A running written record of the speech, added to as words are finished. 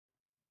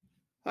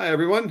Hi,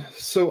 everyone.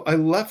 So I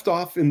left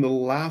off in the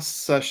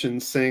last session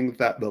saying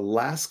that the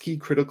last key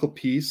critical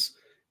piece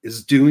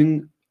is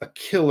doing a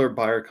killer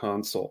buyer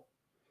consult.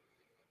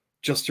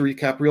 Just to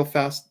recap real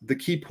fast, the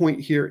key point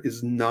here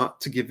is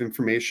not to give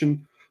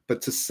information,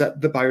 but to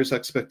set the buyer's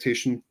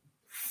expectation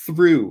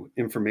through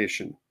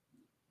information.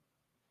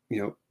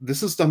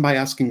 This is done by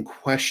asking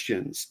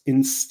questions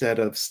instead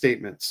of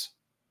statements,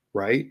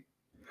 right?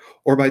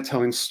 Or by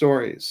telling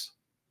stories.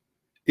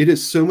 It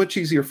is so much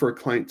easier for a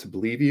client to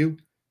believe you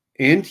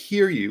and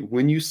hear you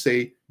when you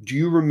say, "Do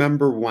you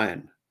remember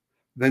when?"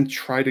 Then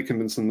try to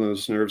convince them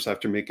those nerves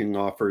after making an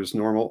offer is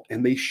normal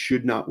and they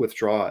should not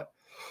withdraw it,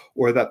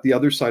 or that the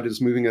other side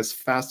is moving as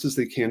fast as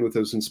they can with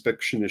those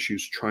inspection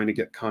issues trying to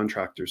get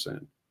contractors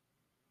in.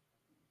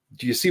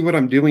 Do you see what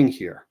I'm doing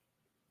here?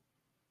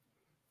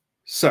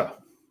 So,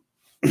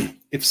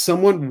 if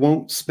someone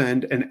won't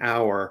spend an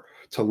hour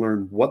to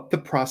learn what the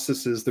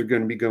process is they're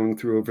going to be going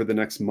through over the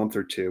next month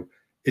or two,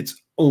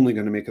 it's only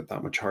going to make it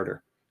that much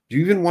harder. Do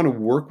you even want to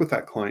work with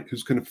that client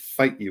who's going to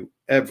fight you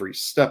every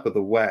step of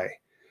the way,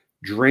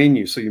 drain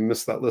you so you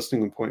miss that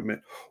listing appointment?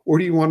 Or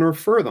do you want to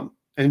refer them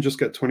and just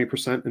get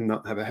 20% and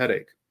not have a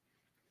headache?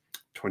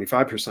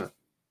 25%,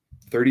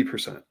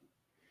 30%.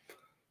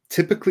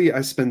 Typically,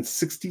 I spend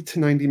 60 to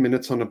 90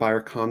 minutes on a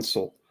buyer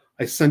consult.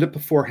 I send it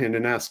beforehand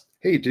and ask,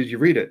 "Hey, did you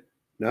read it?"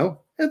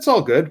 "No?" "It's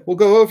all good. We'll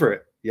go over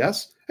it."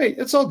 "Yes?" "Hey,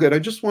 it's all good. I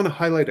just want to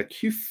highlight a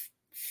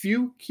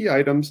few key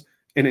items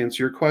and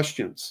answer your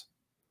questions."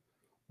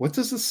 What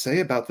does this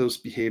say about those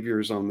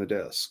behaviors on the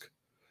disc?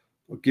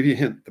 I'll give you a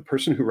hint. The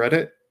person who read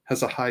it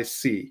has a high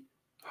C,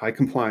 high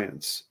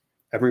compliance.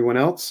 Everyone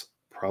else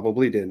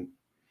probably didn't.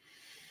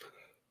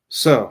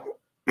 So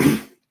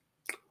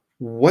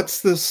what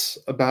does this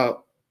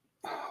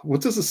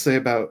say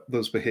about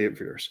those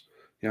behaviors?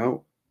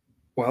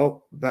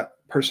 Well,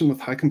 that person with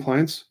high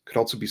compliance could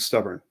also be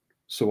stubborn.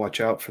 So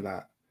watch out for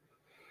that.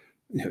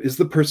 Is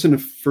the person a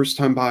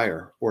first-time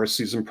buyer or a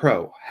seasoned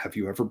pro? Have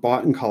you ever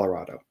bought in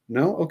Colorado?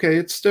 No? Okay,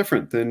 it's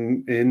different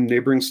than in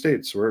neighboring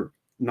states or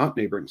not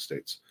neighboring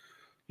states.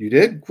 You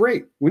did?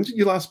 Great. When did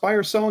you last buy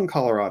or sell in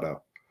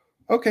Colorado?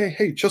 Okay,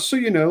 hey, just so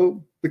you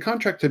know, the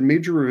contract had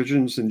major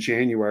revisions in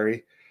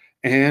January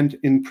and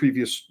in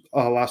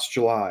last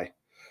July.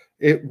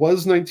 It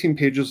was 19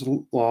 pages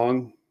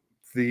long.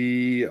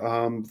 The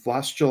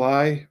last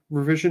July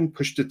revision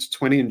pushed it to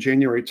 20, and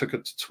January took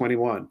it to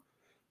 21.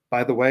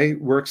 By the way,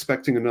 we're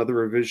expecting another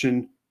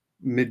revision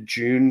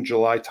mid-June,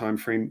 July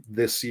timeframe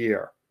this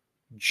year,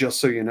 just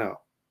so you know.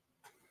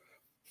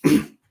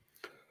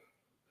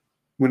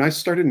 When I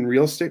started in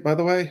real estate, by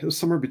the way, it was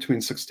somewhere between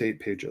 6 to 8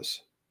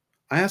 pages.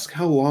 I ask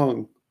how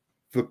long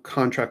the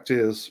contract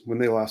is when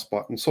they last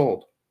bought and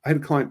sold. I had a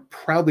client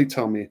proudly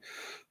tell me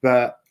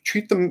that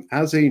treat them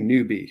as a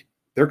newbie.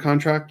 Their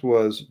contract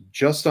was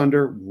just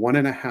under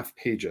 1.5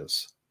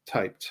 pages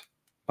typed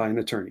by an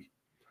attorney.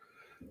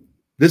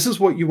 This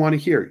is what you want to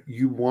hear.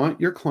 You want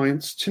your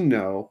clients to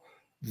know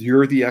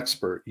you're the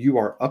expert. You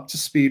are up to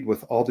speed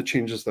with all the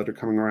changes that are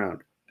coming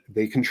around.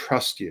 They can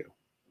trust you.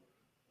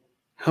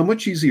 How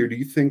much easier do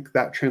you think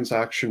that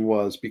transaction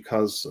was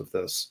because of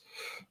this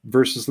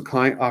versus the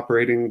client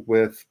operating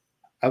with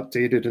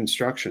outdated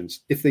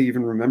instructions, if they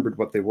even remembered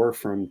what they were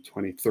from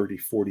 20, 30,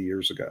 40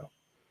 years ago?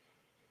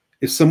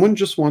 If someone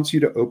just wants you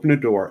to open a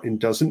door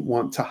and doesn't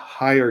want to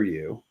hire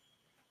you,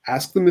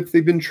 ask them if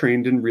they've been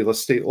trained in real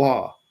estate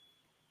law.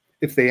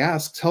 If they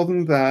ask, tell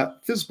them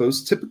that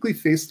FSBOs typically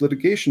face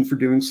litigation for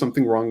doing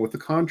something wrong with the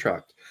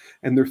contract,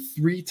 and they're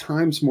 3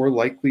 times more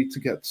likely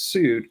to get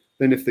sued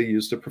than if they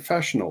used a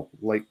professional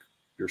like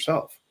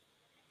yourself.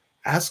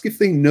 Ask if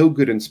they know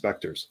good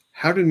inspectors,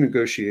 how to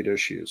negotiate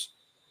issues,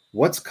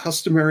 what's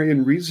customary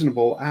and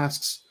reasonable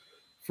asks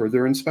for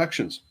their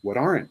inspections, what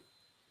aren't.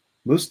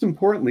 Most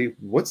importantly,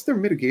 what's their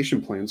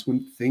mitigation plans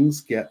when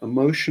things get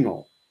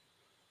emotional?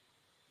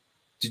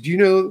 Did you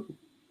know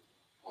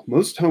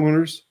most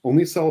homeowners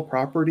only sell a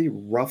property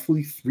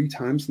roughly 3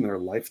 times in their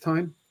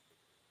lifetime?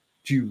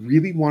 Do you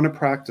really want to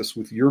practice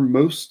with your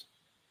most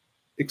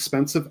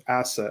expensive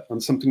asset on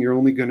something you're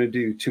only going to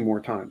do 2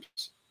 more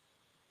times?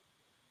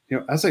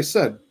 As I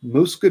said,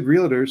 most good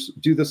realtors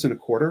do this in a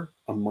quarter,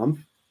 a month,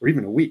 or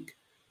even a week.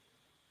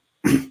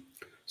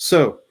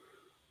 So,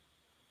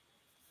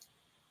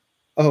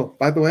 oh,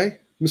 by the way,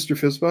 Mr.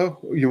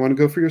 FSBO, you want to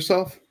go for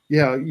yourself?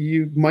 Yeah,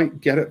 you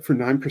might get it for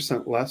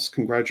 9% less.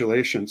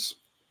 Congratulations.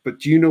 But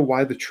do you know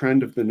why the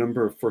trend of the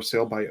number of for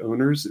sale by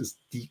owners is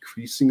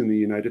decreasing in the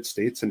United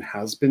States and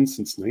has been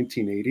since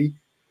 1980?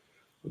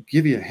 I'll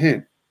give you a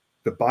hint.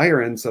 The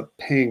buyer ends up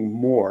paying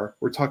more.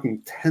 We're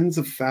talking tens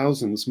of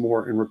thousands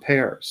more in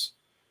repairs.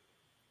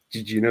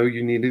 Did you know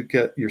you need to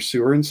get your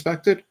sewer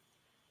inspected?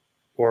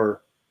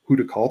 Or who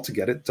to call to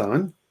get it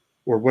done?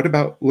 Or what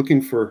about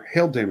looking for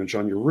hail damage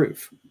on your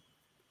roof?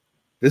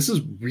 This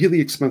is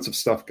really expensive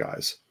stuff,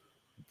 guys.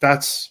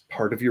 That's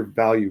part of your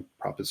value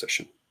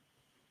proposition.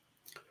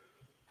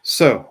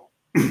 So,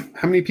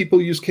 how many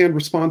people use canned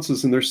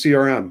responses in their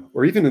CRM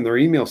or even in their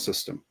email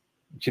system?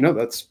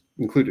 That's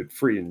included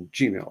free in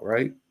Gmail,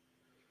 right?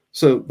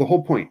 So the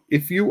whole point,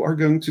 if you are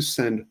going to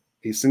send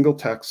a single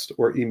text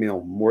or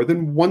email more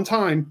than one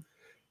time,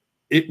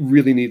 it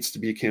really needs to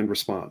be a canned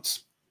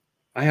response.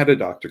 I had a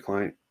doctor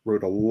client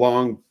wrote a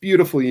long,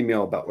 beautiful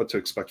email about what to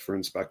expect for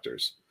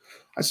inspectors.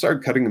 I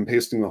started cutting and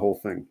pasting the whole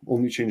thing,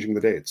 only changing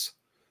the dates.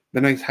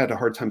 Then I had a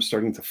hard time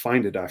starting to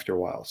find it after a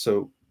while.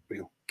 So,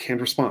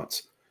 canned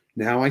response.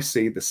 Now I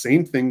say the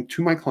same thing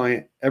to my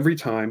client every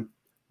time,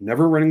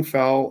 never running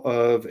foul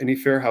of any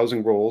fair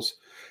housing rules.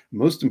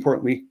 Most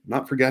importantly,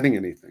 not forgetting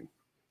anything.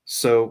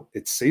 So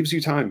it saves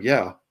you time,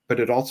 yeah, but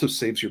it also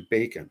saves your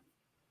bacon.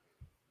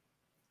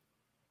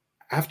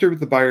 After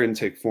the buyer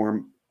intake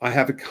form, I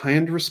have a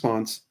canned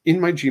response in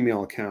my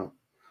Gmail account.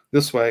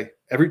 This way,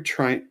 every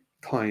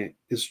client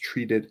is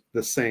treated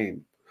the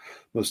same.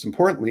 Most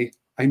importantly,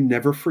 I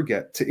never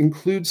forget to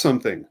include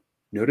something.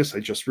 Notice I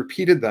just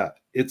repeated that.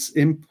 It's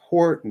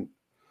important.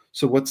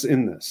 So what's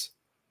in this?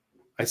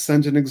 I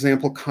send an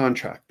example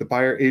contract, the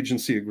buyer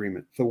agency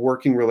agreement, the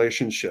working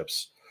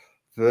relationships,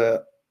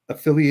 the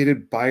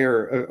affiliated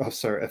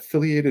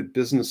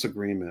business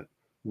agreement,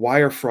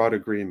 wire fraud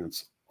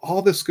agreements.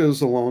 All this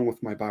goes along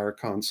with my buyer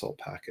consult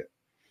packet.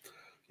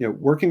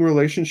 Working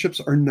relationships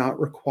are not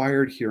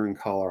required here in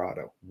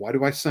Colorado. Why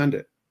do I send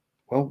it?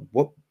 Well,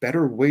 what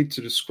better way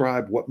to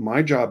describe what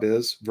my job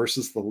is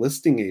versus the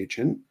listing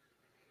agent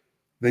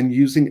than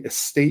using a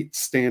state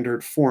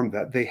standard form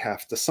that they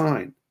have to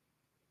sign?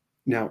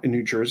 Now, in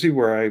New Jersey,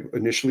 where I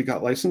initially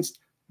got licensed,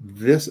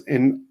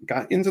 and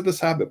got into this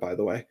habit, by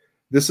the way,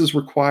 this is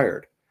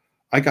required.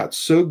 I got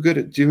so good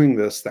at doing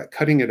this that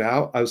cutting it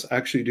out, I was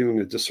actually doing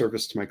a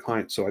disservice to my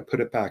client, so I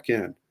put it back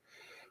in.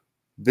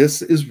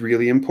 This is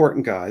really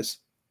important, guys.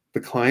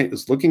 The client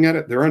is looking at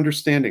it, they're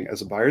understanding.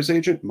 As a buyer's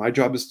agent, my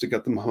job is to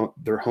get them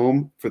their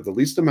home for the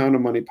least amount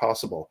of money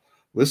possible.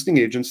 Listing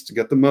agents to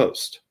get the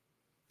most.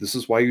 This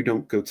is why you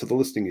don't go to the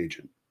listing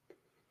agent.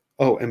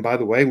 Oh, and by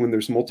the way, when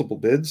there's multiple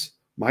bids,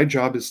 my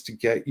job is to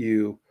get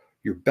you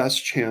your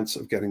best chance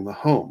of getting the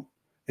home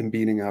and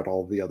beating out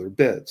all the other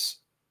bids.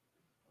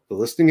 The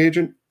listing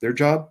agent, their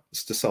job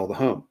is to sell the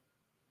home.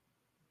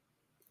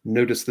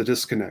 Notice the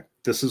disconnect.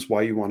 This is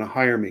why you want to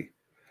hire me.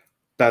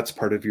 That's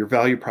part of your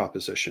value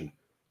proposition.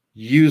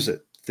 Use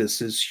it.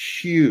 This is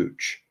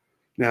huge.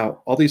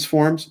 Now, all these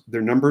forms,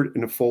 they're numbered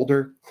in a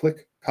folder.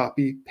 Click,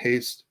 copy,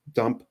 paste,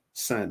 dump,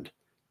 send.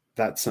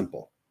 That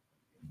simple.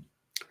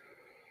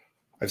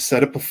 I've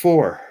said it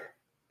before.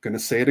 I'm going to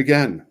say it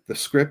again. The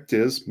script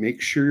is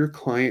make sure your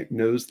client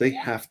knows they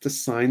have to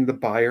sign the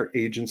buyer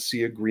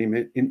agency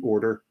agreement in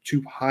order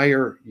to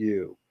hire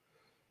you.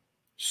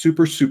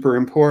 Super, super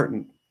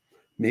important.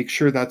 Make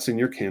sure that's in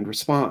your canned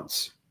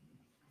response.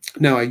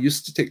 Now, I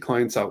used to take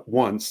clients out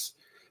once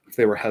if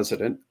they were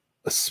hesitant,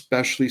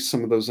 especially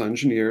some of those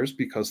engineers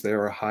because they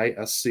are a high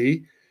SC,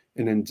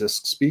 and in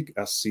disc speak,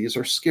 SCs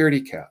are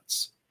scaredy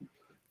cats.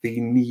 They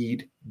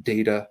need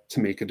data to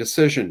make a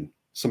decision.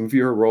 Some of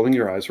you are rolling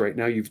your eyes right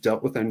now. You've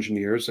dealt with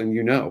engineers and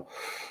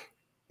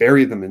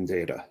bury them in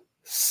data.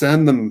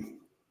 Send them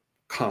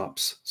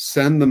comps.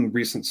 Send them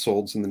recent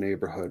solds in the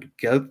neighborhood.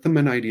 Get them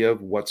an idea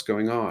of what's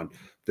going on.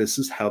 This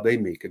is how they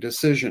make a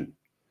decision.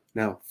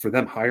 Now, for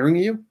them hiring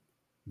you,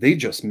 they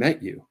just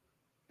met you.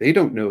 They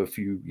don't know if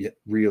you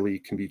really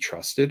can be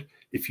trusted,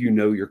 if you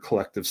know your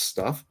collective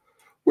stuff.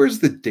 Where's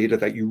the data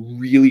that you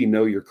really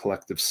know your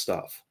collective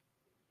stuff?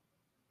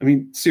 I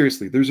mean,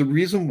 seriously, there's a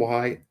reason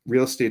why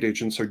real estate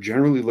agents are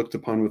generally looked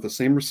upon with the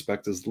same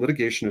respect as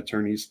litigation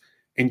attorneys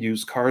and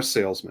used car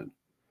salesmen.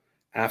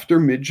 After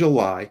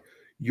mid-July,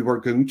 you are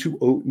going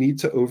to need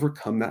to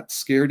overcome that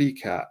scaredy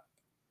cat.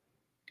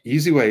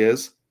 Easy way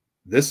is,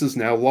 this is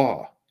now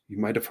law. You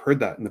might have heard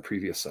that in the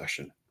previous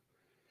session.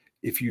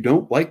 If you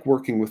don't like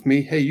working with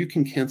me, hey, you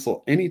can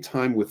cancel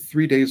anytime with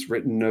 3 days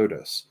written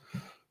notice.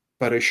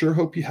 But I sure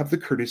hope you have the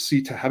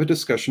courtesy to have a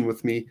discussion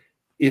with me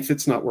if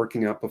it's not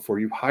working out before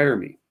you hire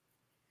me.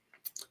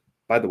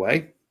 By the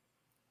way,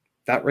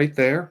 that right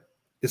there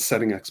is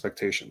setting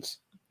expectations.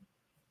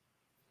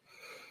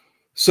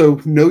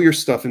 So know your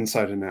stuff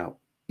inside and out.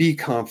 Be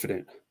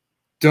confident.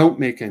 Don't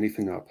make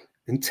anything up.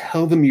 And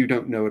tell them you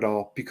don't know it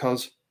all,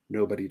 because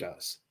nobody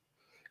does.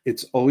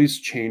 It's always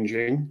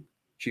changing.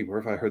 Gee,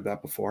 where have I heard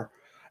that before?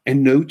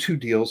 And no two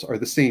deals are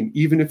the same,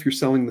 even if you're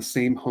selling the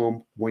same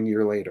home 1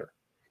 year later.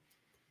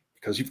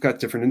 Because you've got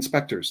different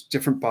inspectors,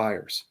 different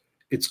buyers.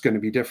 It's going to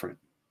be different.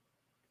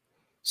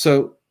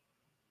 So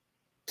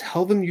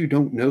tell them you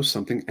don't know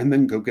something and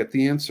then go get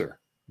the answer.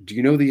 Do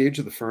you know the age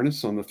of the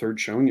furnace on the third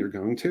showing you're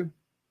going to?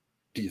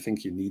 Do you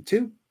think you need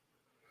to?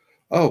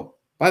 Oh,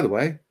 by the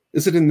way,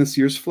 is it in this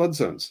year's flood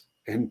zones?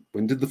 And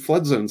when did the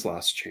flood zones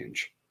last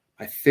change?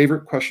 My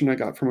favorite question I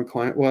got from a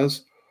client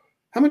was,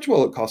 how much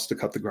will it cost to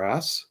cut the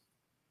grass?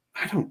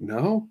 I don't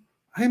know.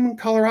 I'm in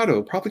Colorado.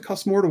 It probably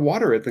costs more to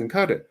water it than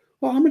cut it.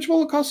 Well, how much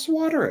will it cost to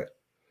water it?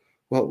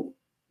 Well,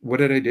 what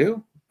did I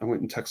do? I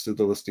went and texted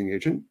the listing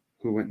agent,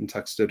 who went and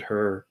texted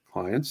her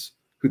clients,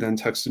 who then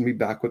texted me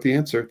back with the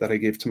answer that I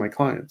gave to my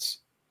clients.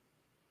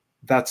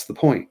 That's the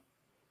point.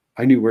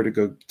 I knew where to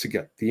go to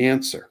get the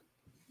answer.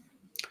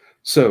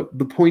 So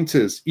the point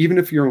is, even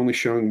if you're only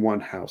showing one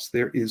house,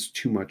 there is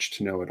too much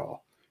to know it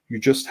all. You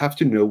just have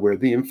to know where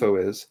the info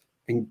is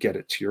and get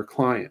it to your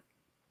client.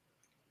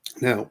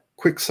 Now,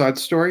 quick side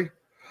story.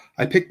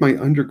 I picked my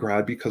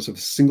undergrad because of a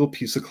single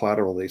piece of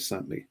collateral they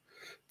sent me.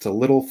 It's a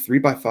little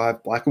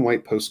 3x5 black and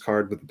white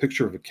postcard with a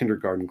picture of a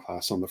kindergarten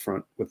class on the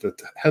front with the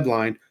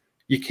headline,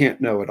 "You can't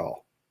know it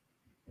all."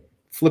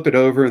 Flip it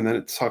over, and then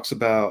it talks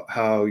about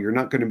how you're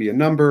not going to be a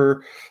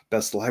number.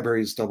 Best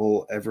libraries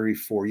double every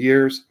 4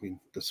 years. I mean,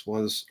 this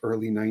was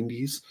early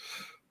 90s,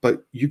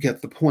 but you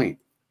get the point.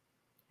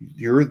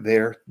 You're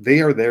there.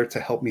 They are there to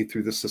help me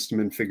through the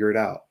system and figure it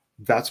out.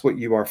 That's what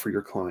you are for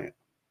your client.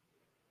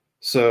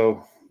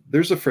 So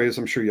there's a phrase,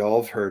 I'm sure y'all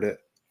have heard it,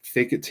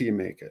 fake it till you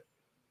make it.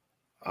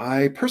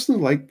 I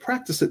personally like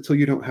practice it till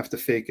you don't have to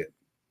fake it.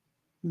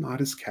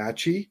 Not as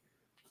catchy,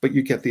 but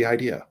you get the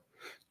idea.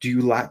 Do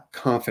you lack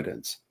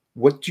confidence?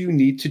 What do you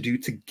need to do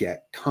to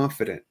get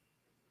confident?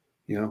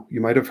 You know,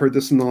 you might have heard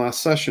this in the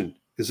last session.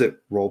 Is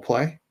it role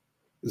play?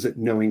 Is it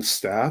knowing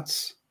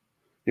stats?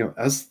 You know,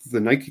 as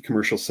the Nike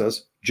commercial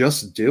says,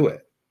 just do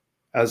it.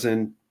 As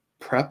in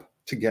prep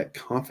to get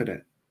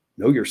confident.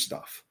 Know your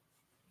stuff.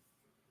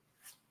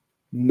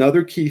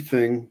 Another key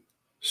thing,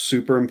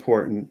 super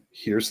important,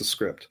 here's the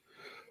script.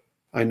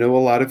 I know a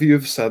lot of you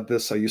have said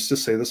this. I used to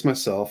say this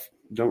myself.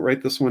 Don't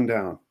write this one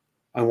down.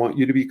 I want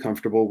you to be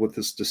comfortable with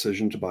this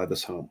decision to buy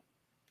this home.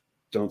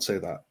 Don't say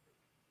that,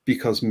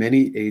 because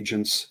many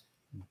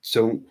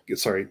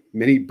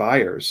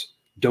buyers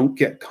don't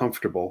get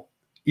comfortable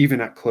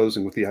even at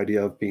closing with the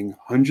idea of being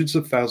hundreds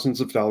of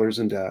thousands of dollars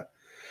in debt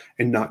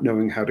and not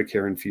knowing how to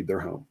care and feed their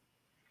home.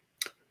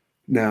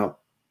 Now,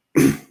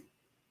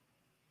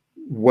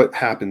 what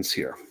happens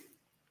here?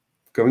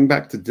 Going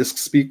back to DISC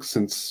speak,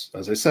 since,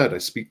 as I said, I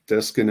speak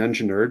DISC and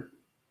Engineered.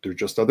 They're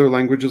just other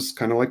languages,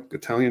 kind of like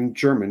Italian,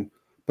 German,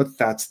 but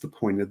that's the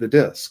point of the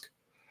DISC.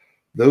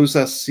 Those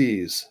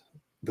SCs,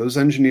 those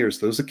engineers,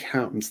 those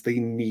accountants, they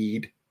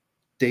need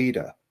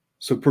data.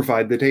 So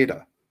provide the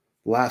data.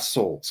 Last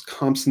solds,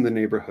 comps in the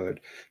neighborhood.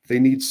 They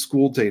need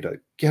school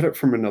data. Get it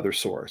from another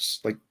source,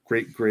 like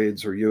Great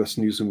Grades or US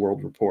News and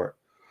World Report.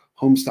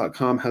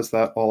 Homes.com has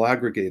that all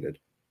aggregated.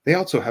 They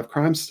also have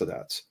crime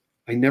stats.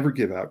 I never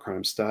give out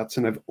crime stats,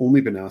 and I've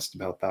only been asked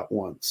about that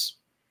once.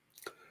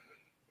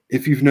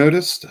 If you've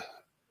noticed,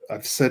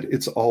 I've said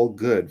it's all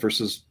good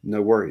versus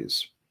no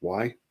worries.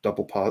 Why?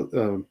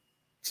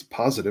 It's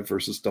positive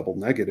versus double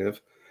negative.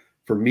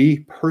 For me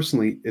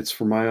personally, it's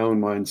for my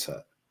own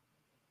mindset.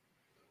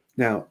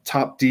 Now,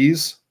 top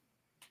D's,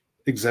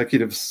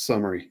 executive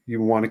summary.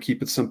 You want to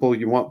keep it simple.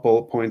 You want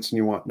bullet points, and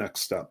you want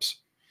next steps.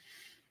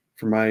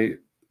 For my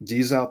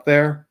D's out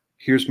there,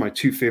 here's my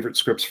 2 favorite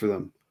scripts for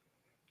them.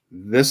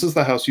 This is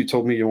the house you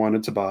told me you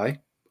wanted to buy,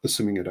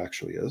 assuming it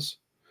actually is.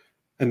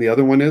 And the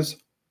other one is,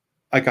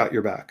 I got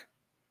your back.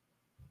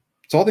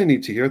 That's all they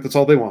need to hear. That's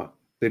all they want.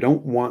 They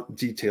don't want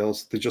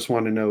details. They just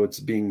want to know it's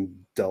being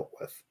dealt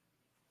with.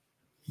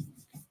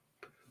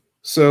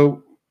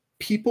 So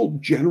people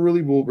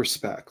generally will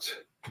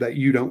respect that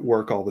you don't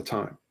work all the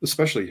time,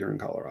 especially here in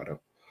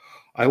Colorado.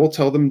 I will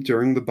tell them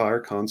during the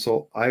buyer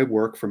consult, I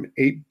work from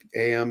 8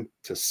 a.m.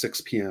 to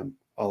 6 p.m.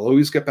 I'll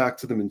always get back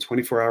to them in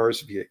 24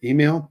 hours via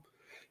email.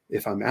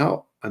 If I'm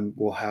out,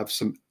 we'll have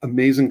some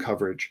amazing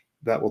coverage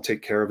that will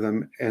take care of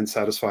them and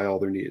satisfy all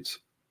their needs.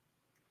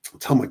 I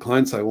tell my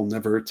clients I will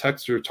never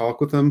text or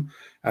talk with them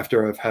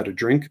after I've had a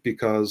drink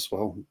because,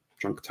 well,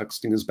 drunk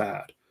texting is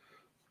bad.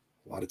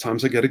 A lot of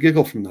times I get a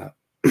giggle from that.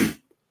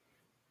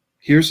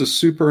 Here's a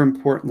super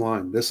important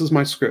line. This is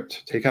my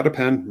script. Take out a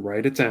pen,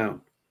 write it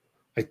down.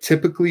 I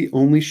typically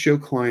only show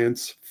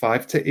clients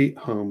 5 to 8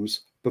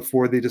 homes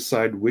before they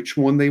decide which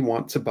one they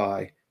want to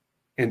buy,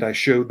 and I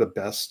show the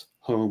best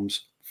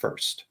homes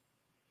first.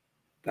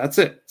 That's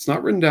it. It's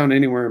not written down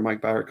anywhere in my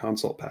buyer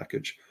consult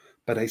package,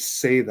 but I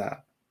say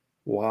that.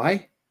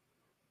 Why?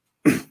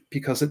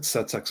 Because it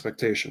sets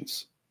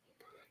expectations.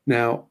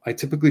 Now, I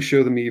typically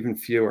show them even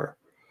fewer.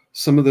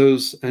 Some of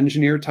those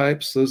engineer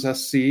types, those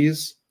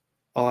SCs,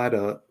 I'll add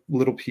a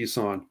little piece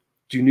on.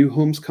 Do new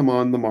homes come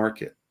on the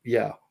market?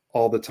 Yeah,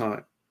 all the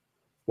time.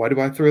 Why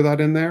do I throw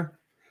that in there?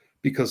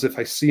 Because if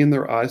I see in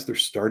their eyes they're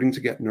starting to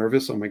get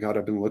nervous, oh my God,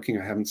 I've been looking,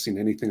 I haven't seen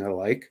anything I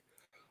like,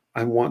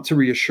 I want to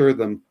reassure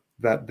them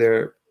that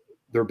their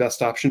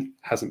best option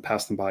hasn't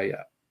passed them by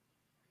yet.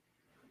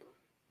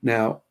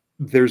 Now,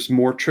 there's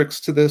more tricks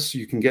to this.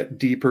 You can get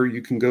deeper,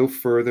 you can go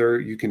further,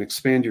 you can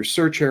expand your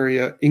search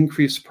area,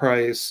 increase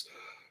price,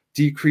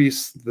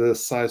 decrease the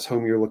size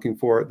home you're looking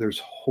for. There's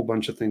a whole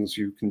bunch of things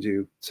you can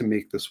do to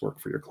make this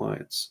work for your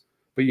clients.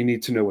 But you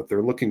need to know what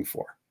they're looking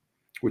for,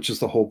 which is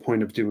the whole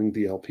point of doing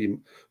the LP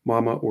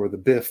Mama or the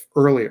BIF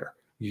earlier.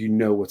 You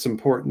know what's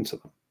important to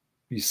them.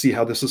 You see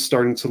how this is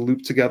starting to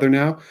loop together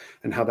now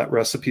and how that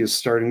recipe is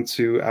starting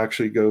to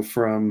actually go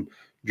from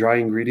dry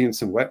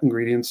ingredients and wet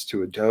ingredients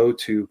to a dough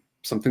to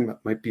something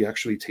that might be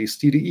actually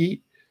tasty to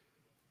eat.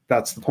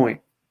 That's the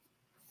point.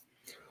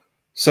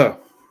 So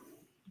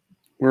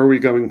where are we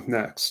going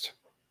next?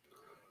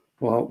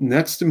 Well,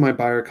 next in my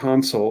buyer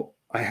consult,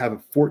 I have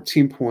a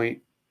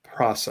 14-point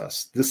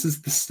process. This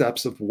is the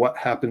steps of what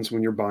happens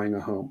when you're buying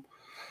a home.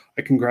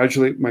 I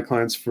congratulate my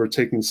clients for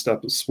taking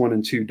steps 1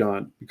 and 2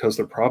 done because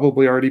they're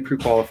probably already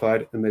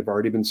pre-qualified and they've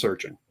already been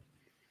searching.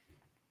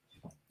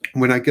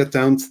 When I get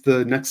down to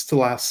the next to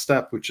last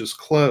step, which is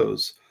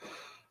close,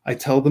 I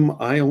tell them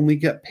I only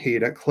get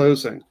paid at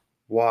closing.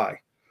 Why?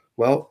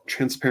 Well,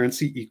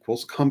 transparency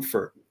equals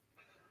comfort.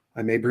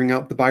 I may bring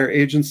out the buyer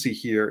agency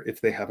here if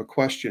they have a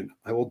question.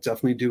 I will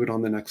definitely do it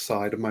on the next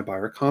slide of my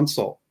buyer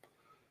consult.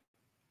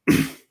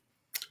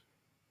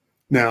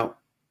 Now,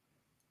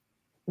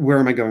 where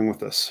am I going with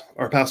this?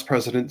 Our past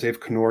president,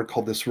 Dave Kennord,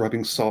 called this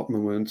rubbing salt in the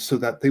wound so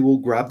that they will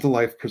grab the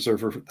life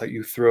preserver that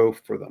you throw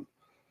for them.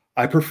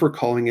 I prefer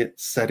calling it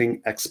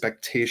setting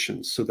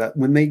expectations so that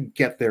when they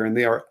get there and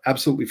they are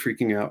absolutely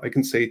freaking out, I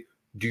can say,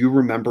 do you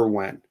remember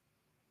when?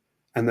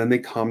 And then they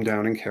calm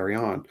down and carry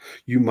on.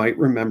 You might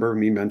remember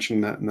me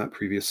mentioning that in that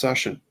previous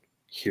session.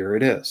 Here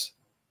it is.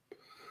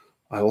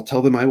 I will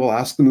tell them I will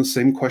ask them the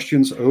same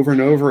questions over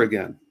and over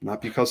again,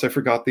 not because I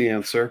forgot the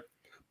answer,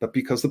 but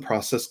because the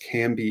process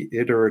can be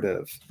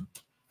iterative.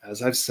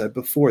 As I've said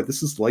before,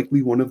 this is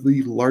likely one of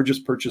the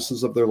largest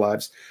purchases of their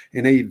lives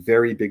and a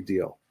very big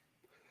deal.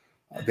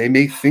 They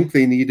may think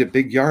they need a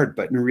big yard,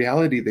 but in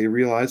reality, they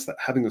realize that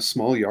having a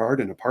small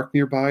yard and a park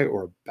nearby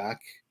or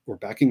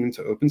backing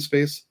into open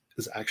space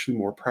is actually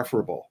more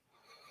preferable.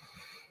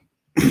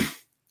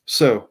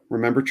 So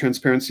remember,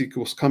 transparency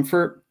equals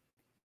comfort.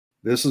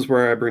 This is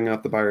where I bring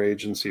out the buyer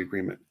agency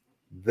agreement.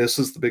 This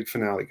is the big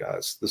finale,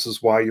 guys. This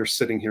is why you're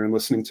sitting here and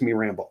listening to me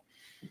ramble.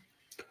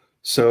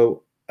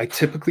 So I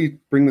typically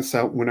bring this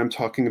out when I'm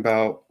talking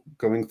about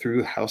going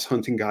through house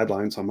hunting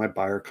guidelines on my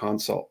buyer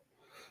consult.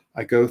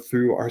 I go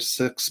through our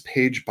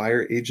 6-page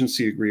buyer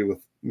agency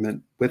agreement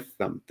with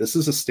them. This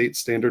is a state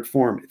standard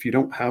form. If you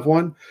don't have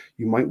one,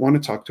 you might want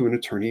to talk to an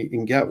attorney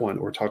and get one,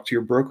 or talk to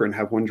your broker and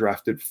have one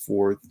drafted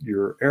for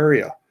your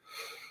area.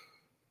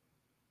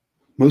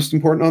 Most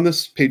important on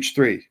this, page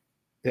 3,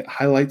 it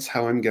highlights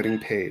how I'm getting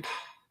paid.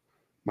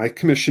 My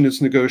commission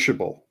is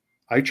negotiable.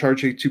 I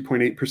charge a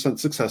 2.8%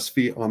 success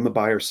fee on the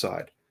buyer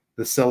side.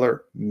 The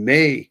seller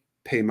may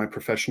pay my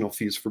professional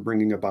fees for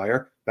bringing a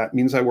buyer. That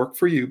means I work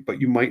for you,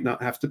 but you might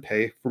not have to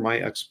pay for my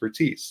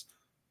expertise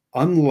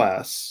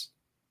unless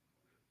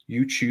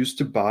you choose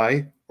to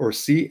buy or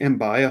see and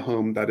buy a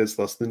home that is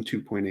less than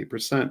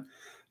 2.8%.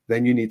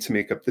 Then you need to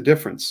make up the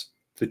difference.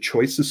 The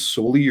choice is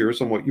solely yours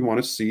on what you want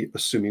to see,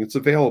 assuming it's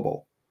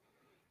available.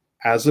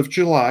 As of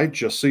July,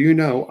 just so you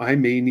know, I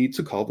may need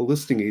to call the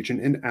listing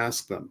agent and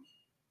ask them.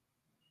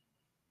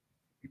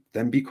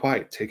 Then be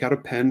quiet. Take out a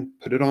pen,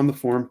 put it on the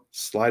form,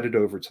 slide it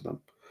over to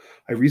them.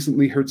 I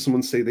recently heard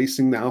someone say they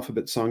sing the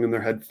alphabet song in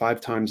their head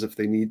 5 times if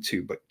they need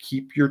to, but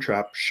keep your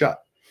trap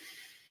shut.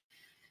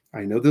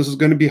 I know this is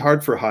going to be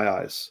hard for high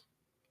eyes.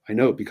 I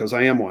know because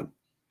I am one.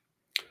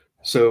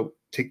 So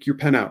take your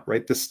pen out,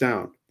 write this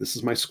down. This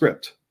is my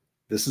script.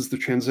 This is the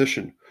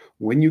transition.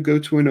 When you go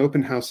to an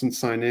open house and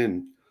sign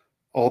in,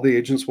 all the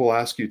agents will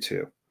ask you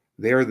to.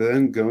 They are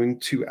then going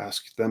to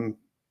ask them,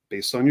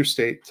 based on your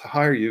state, to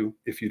hire you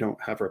if you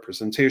don't have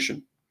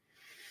representation.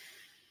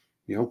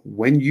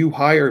 When you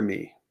hire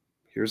me,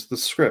 here's the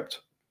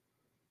script.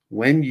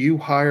 When you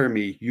hire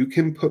me, you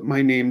can put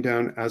my name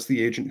down as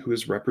the agent who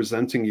is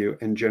representing you,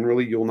 and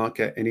generally you'll not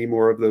get any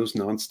more of those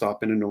nonstop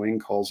and annoying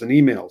calls and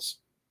emails.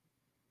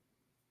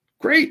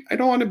 Great, I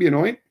don't want to be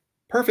annoying.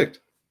 Perfect.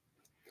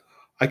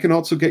 I can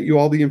also get you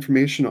all the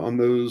information on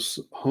those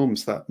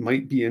homes that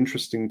might be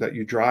interesting that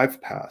you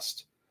drive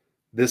past.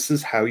 This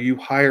is how you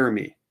hire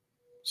me,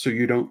 so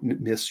you don't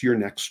miss your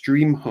next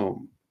dream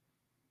home.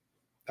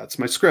 That's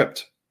my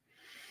script.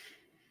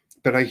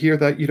 But I hear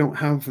that you don't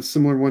have a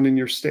similar one in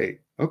your state.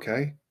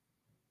 Okay,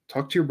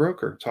 talk to your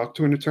broker, talk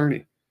to an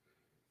attorney.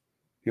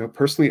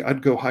 Personally,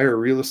 I'd go hire a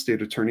real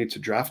estate attorney to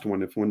draft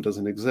one if one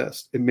doesn't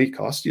exist. It may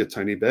cost you a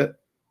tiny bit.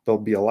 They'll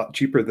be a lot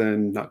cheaper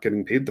than not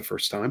getting paid the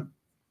first time.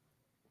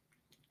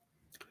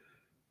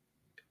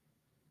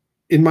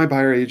 In my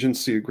buyer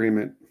agency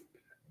agreement,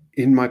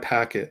 in my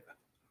packet,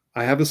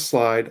 I have a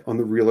slide on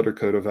the Realtor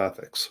Code of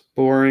Ethics.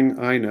 Boring,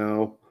 I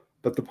know,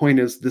 but the point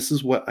is, this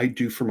is what I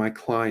do for my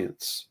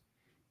clients.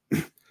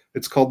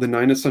 It's called the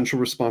 9 Essential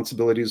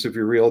Responsibilities of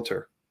Your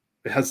Realtor.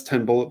 It has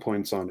 10 bullet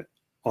points on it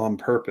on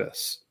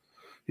purpose.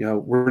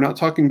 We're not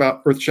talking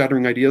about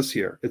earth-shattering ideas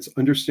here. It's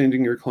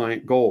understanding your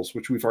client goals,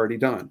 which we've already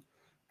done,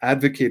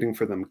 advocating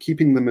for them,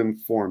 keeping them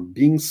informed,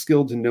 being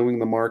skilled in knowing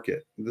the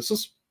market. This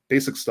is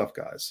basic stuff,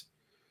 guys.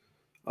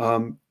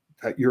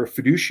 That you're a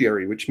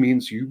fiduciary, which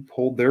means you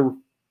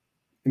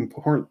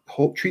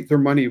treat their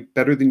money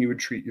better than you would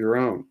treat your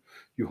own.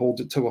 You hold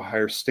it to a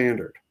higher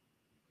standard.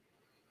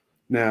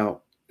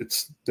 Now,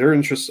 their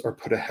interests are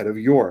put ahead of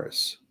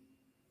yours.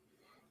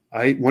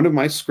 One of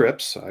my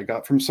scripts I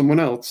got from someone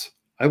else,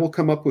 I will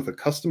come up with a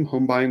custom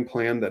home buying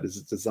plan that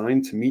is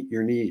designed to meet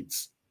your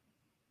needs.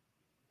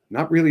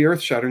 Not really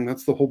earth-shattering.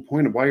 That's the whole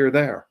point of why you're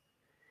there.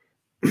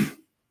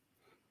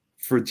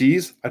 For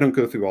D's, I don't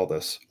go through all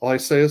this. All I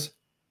say is,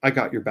 I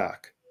got your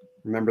back.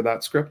 Remember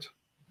that script?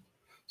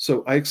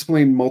 So I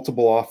explained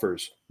multiple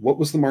offers. What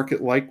was the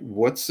market like?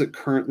 What's it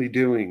currently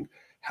doing?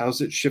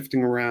 How's it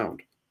shifting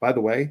around? By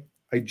the way,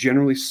 I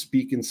generally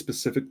speak in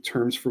specific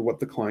terms for what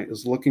the client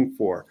is looking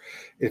for.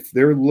 If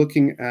they're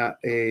looking at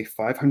a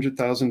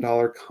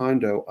 $500,000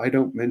 condo, I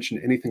don't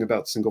mention anything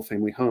about single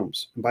family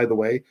homes. And by the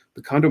way,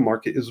 the condo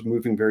market is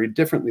moving very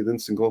differently than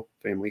single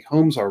family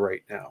homes are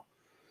right now.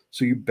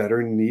 So you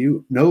better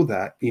know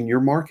that in your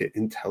market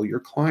and tell your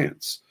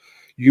clients.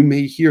 You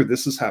may hear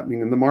this is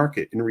happening in the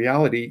market. In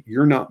reality,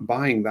 you're not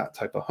buying that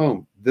type of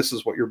home. This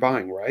is what you're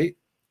buying, right?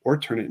 Or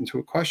turn it into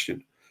a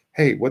question.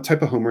 Hey, what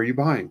type of home are you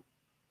buying?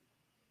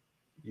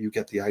 You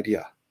get the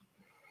idea.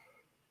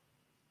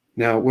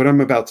 Now, what I'm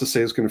about to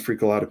say is going to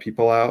freak a lot of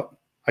people out.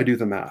 I do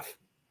the math.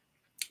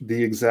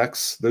 The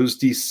execs, those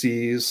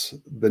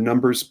DCs, the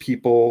numbers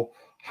people,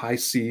 high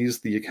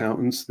Cs, the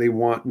accountants, they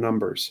want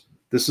numbers.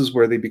 This is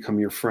where they become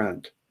your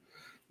friend.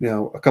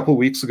 Now, a couple of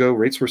weeks ago,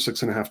 rates were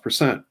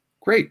 6.5%.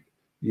 Great.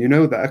 You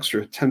know, the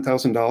extra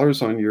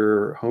 $10,000 on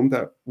your home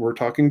that we're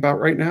talking about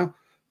right now,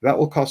 that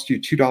will cost you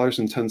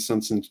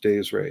 $2.10 in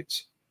today's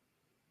rates.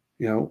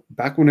 You know,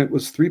 back when it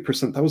was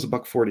 3%, that was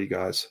 $1.40,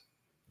 guys.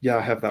 Yeah,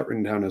 I have that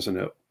written down as a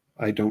note.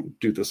 I don't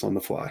do this on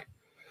the fly.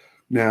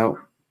 Now,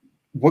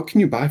 what can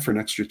you buy for an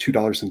extra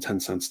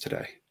 $2.10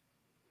 today?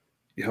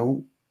 You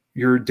know,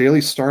 your daily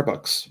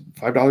Starbucks,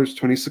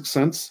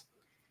 $5.26,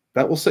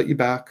 that will set you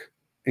back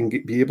and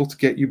be able to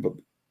get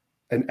you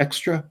an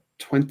extra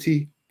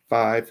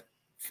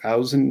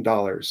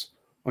 $25,000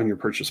 on your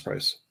purchase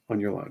price on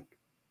your loan.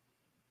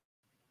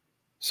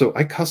 So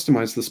I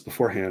customize this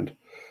beforehand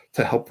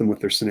to help them with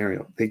their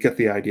scenario. They get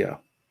the idea.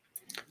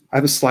 I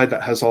have a slide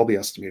that has all the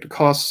estimated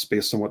costs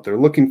based on what they're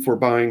looking for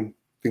buying,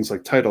 things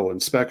like title,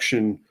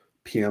 inspection,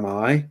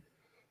 PMI,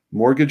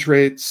 mortgage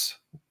rates,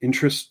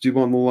 interest due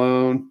on the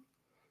loan,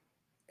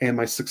 and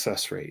my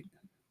success rate.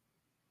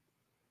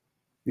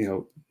 You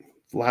know,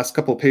 the last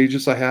couple of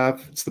pages I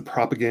have, it's the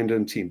propaganda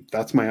and team.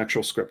 That's my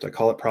actual script. I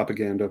call it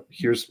propaganda.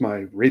 Here's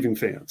my raving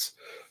fans.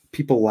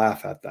 People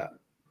laugh at that.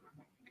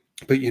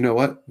 But you know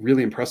what?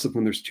 Really impressive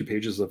when there's 2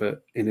 pages of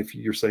it. And if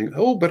you're saying,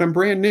 oh, but I'm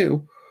brand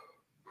new,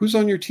 who's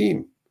on your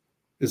team?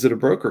 Is it a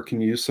broker?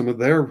 Can you use some of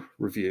their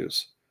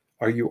reviews?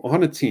 Are you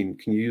on a team?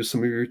 Can you use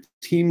some of your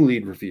team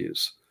lead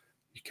reviews?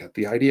 You get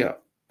the idea.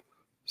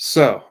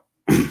 So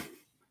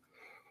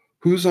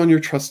who's on your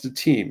trusted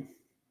team?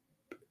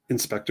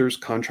 Inspectors,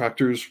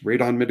 contractors,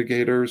 radon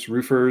mitigators,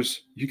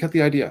 roofers. You get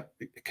the idea.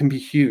 It can be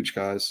huge,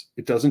 guys.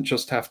 It doesn't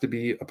just have to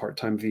be a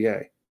part-time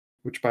VA,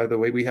 which, by the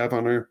way, we have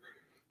on our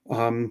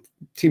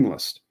team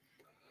list.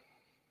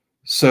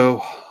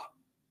 So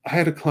I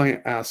had a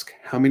client ask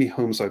how many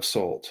homes I've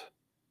sold.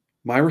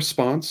 My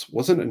response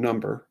wasn't a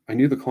number. I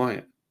knew the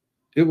client.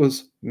 It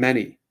was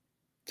many.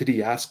 Did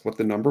he ask what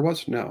the number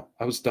was? No,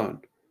 I was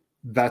done.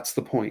 That's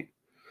the point.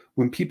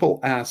 When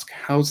people ask,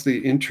 how's the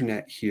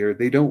internet here?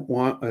 They don't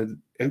want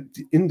an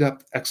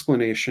in-depth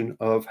explanation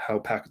of how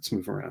packets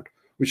move around,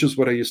 which is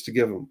what I used to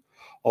give them.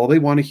 All they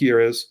want to hear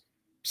is,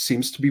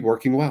 seems to be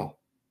working well.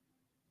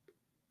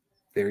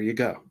 There you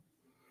go.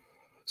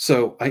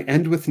 So I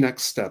end with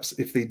next steps.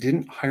 If they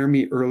didn't hire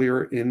me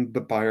earlier in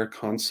the buyer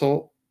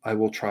consult, I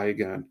will try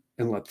again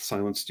and let the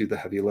silence do the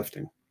heavy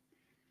lifting.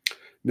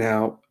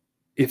 Now,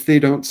 if they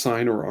don't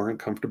sign or aren't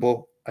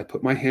comfortable, I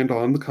put my hand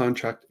on the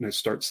contract and I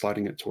start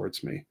sliding it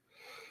towards me.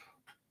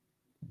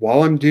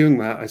 While I'm doing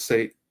that, I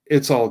say,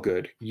 it's all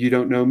good. You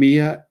don't know me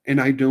yet, and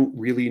I don't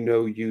really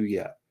know you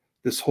yet.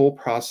 This whole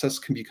process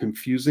can be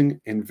confusing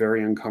and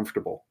very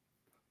uncomfortable.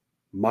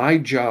 My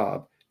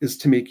job is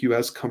to make you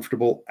as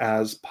comfortable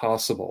as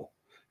possible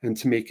and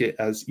to make it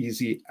as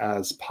easy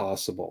as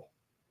possible.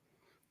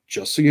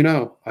 Just so you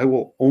know, I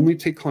will only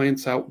take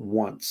clients out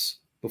once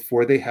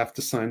before they have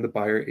to sign the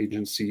buyer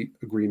agency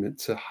agreement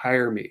to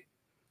hire me.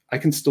 I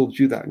can still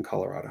do that in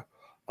Colorado.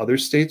 Other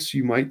states,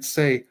 you might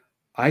say,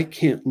 I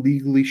can't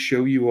legally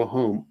show you a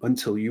home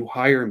until you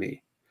hire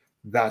me.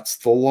 That's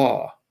the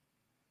law.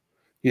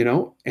 You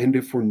know, and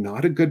if we're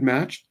not a good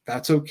match,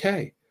 that's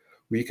okay.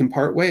 We can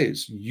part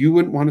ways. You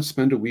wouldn't want to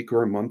spend a week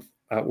or a month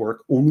at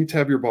work only to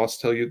have your boss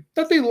tell you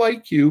that they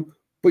like you,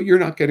 but you're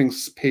not getting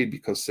paid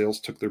because sales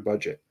took their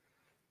budget.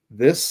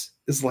 This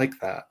is like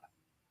that.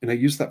 And I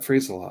use that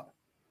phrase a lot.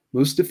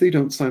 Most, if they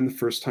don't sign the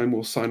first time,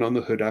 will sign on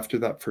the hood after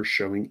that first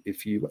showing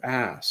if you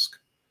ask.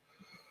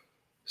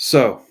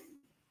 So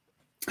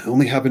I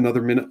only have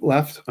another minute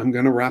left. I'm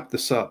going to wrap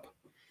this up.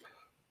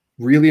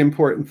 Really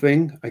important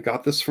thing. I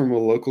got this from a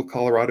local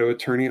Colorado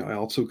attorney. I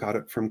also got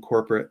it from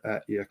corporate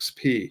at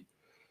EXP.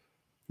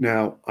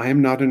 Now, I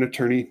am not an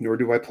attorney, nor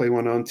do I play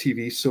one on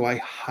TV, so I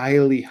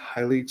highly,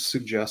 highly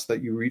suggest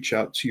that you reach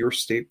out to your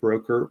state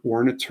broker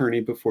or an attorney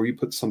before you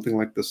put something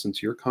like this into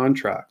your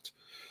contract.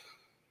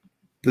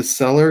 The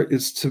seller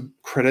is to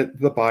credit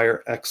the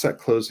buyer X at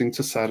closing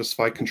to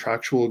satisfy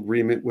contractual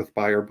agreement with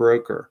buyer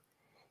broker.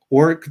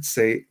 Or it could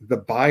say the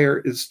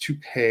buyer is to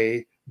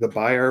pay the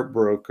buyer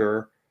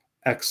broker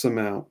X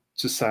amount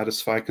to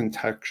satisfy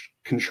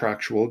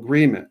contractual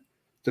agreement,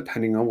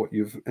 depending on what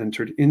you've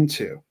entered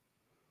into.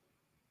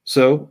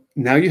 So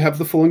now you have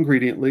the full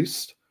ingredient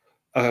list,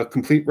 a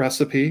complete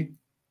recipe.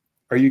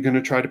 Are you going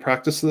to try to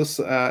practice this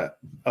at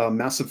a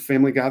massive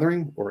family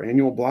gathering or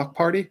annual block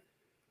party?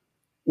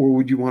 Or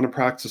would you want to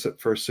practice it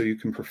first so you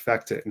can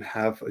perfect it and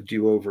have a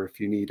do-over if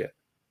you need it?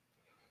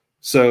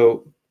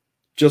 So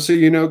just so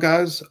you know,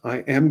 guys, I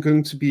am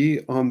going to be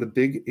on the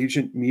big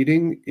agent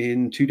meeting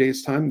in 2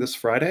 days' time this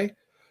Friday.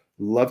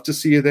 Love to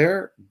see you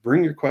there.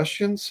 Bring your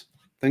questions.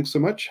 Thanks so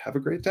much. Have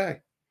a great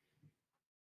day.